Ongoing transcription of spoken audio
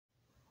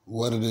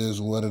What it is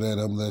and what it ain't,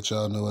 I'm gonna let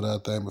y'all know what I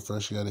think. But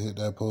first, you gotta hit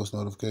that post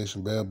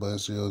notification bell button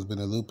so you'll been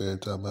in the loop every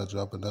time I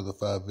drop another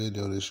 5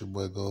 video. This your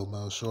boy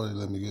Goldmouth Shorty.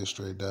 Let me get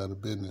straight down to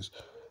business.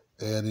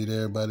 Hey, I need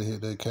everybody to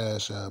hit that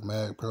cash out,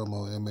 Mag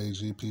Promo,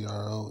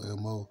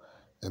 MAGPROMO,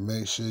 and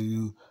make sure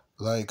you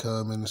like,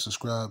 comment, and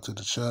subscribe to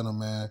the channel,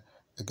 man.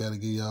 I gotta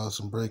give y'all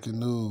some breaking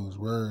news.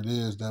 Word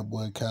is that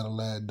boy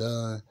Cadillac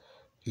Don,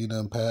 he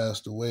done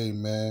passed away,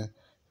 man.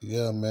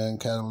 Yeah, man,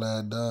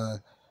 Cadillac Don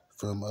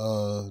from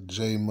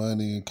J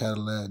Money and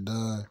Cadillac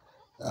Don.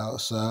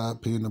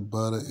 Outside peanut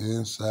butter,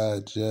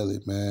 inside jelly,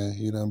 man.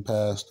 He done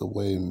passed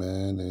away,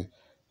 man. And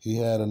he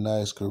had a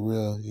nice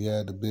career. He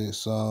had the big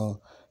song.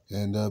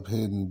 Ended up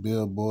hitting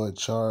Billboard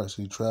charts.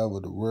 He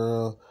traveled the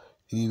world.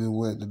 He even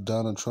went to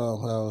Donald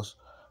Trump house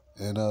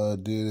and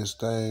did his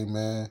thing,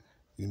 man.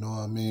 You know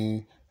what I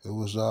mean? It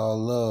was all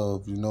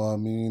love, you know what I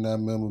mean? I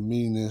remember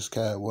meeting this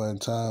cat one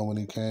time when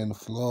he came to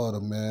Florida,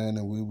 man,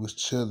 and we was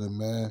chilling,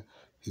 man.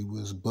 He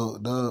was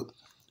booked up,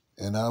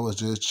 and I was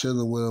just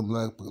chilling with him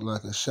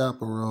like a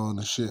chaperone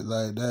and shit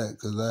like that,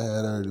 because I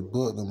had already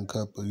booked him a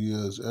couple of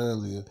years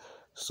earlier.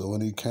 So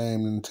when he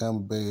came in the Tampa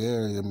Bay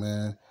area,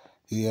 man,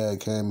 he had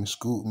came and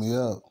scooped me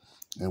up.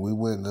 And we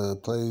went to a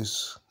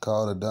place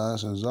called the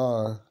Dancing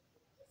Czar,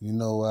 you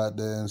know, out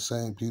there in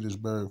St.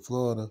 Petersburg,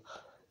 Florida.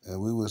 And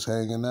we was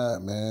hanging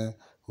out, man,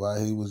 while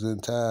he was in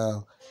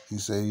town. He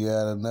said he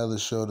had another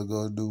show to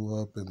go do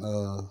up in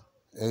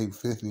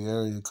 850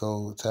 area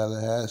code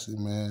Tallahassee,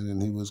 man,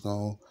 and he was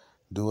going to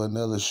do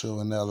another show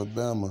in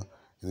Alabama.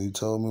 And he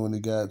told me when he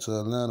got to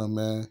Atlanta,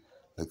 man,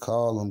 to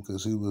call him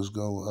because he was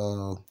going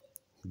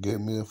to get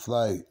me a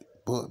flight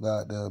booked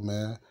out there,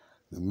 man.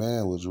 The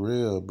man was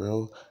real,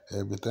 bro.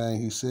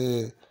 Everything he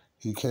said,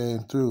 he came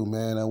through,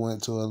 man. I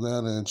went to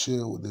Atlanta and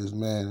chilled with this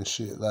man and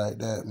shit like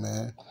that,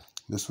 man.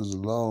 This was a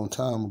long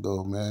time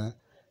ago, man.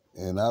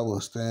 And I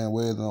was staying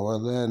with in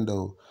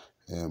Orlando.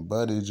 And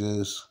Buddy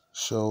just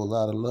showed a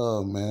lot of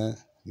love, man.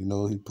 You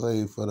know, he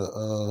played for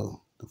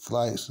the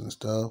flights and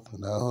stuff.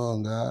 And I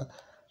hung out.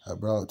 I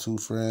brought 2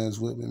 friends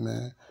with me,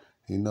 man.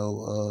 You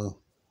know,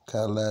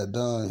 Cadillac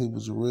Don, he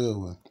was a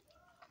real one.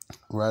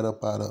 Right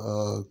up out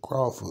of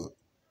Crawford.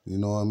 You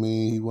know what I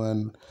mean? He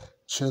wasn't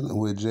chilling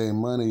with J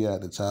Money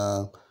at the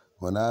time.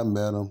 When I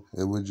met him,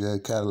 it was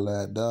just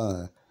Cadillac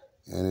Don.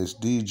 And it's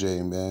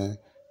DJ, man.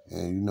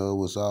 And you know, it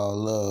was all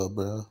love,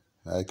 bro.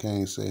 I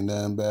can't say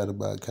nothing bad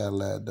about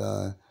Cadillac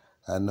Don.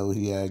 I know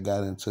he had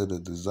got into the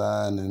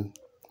designing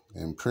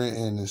and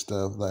printing and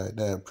stuff like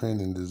that,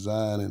 printing,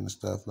 designing and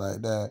stuff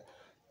like that.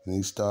 And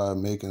he started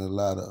making a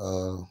lot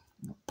of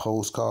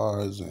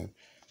postcards and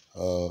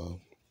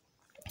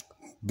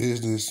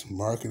business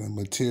marketing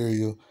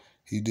material.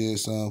 He did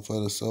something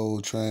for the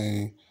Soul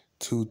Train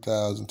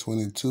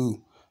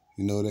 2022.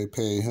 You know, they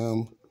paid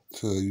him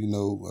to, you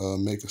know,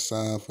 make a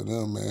sign for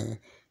them, man.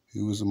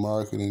 He was a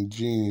marketing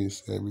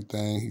genius.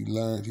 Everything he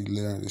learned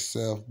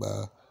himself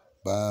by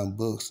buying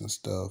books and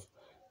stuff.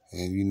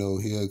 And, you know,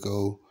 he'll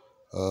go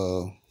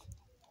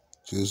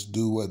just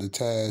do what the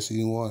task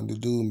he wanted to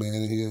do, man,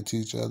 and he'll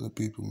teach other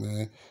people,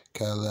 man.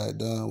 Cadillac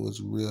Dunn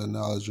was a real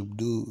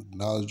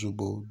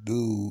knowledgeable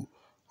dude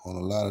on a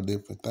lot of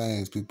different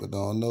things. People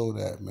don't know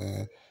that,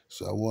 man.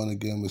 So I want to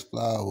give him his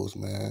flowers,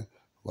 man,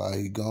 while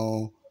he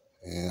gone.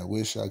 And I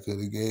wish I could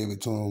have gave it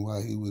to him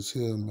while he was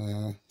here,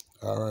 man.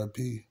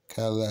 R.I.P.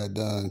 Cadillac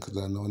Dunn, because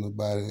I know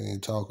nobody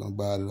ain't talking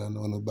about it. I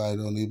know nobody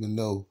don't even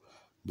know.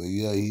 But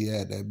yeah, he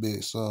had that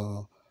big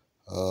song,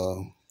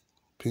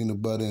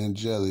 Peanut Butter and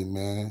Jelly,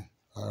 man.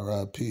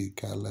 R.I.P.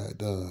 Cadillac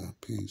Dunn.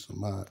 Peace.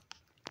 I'm out.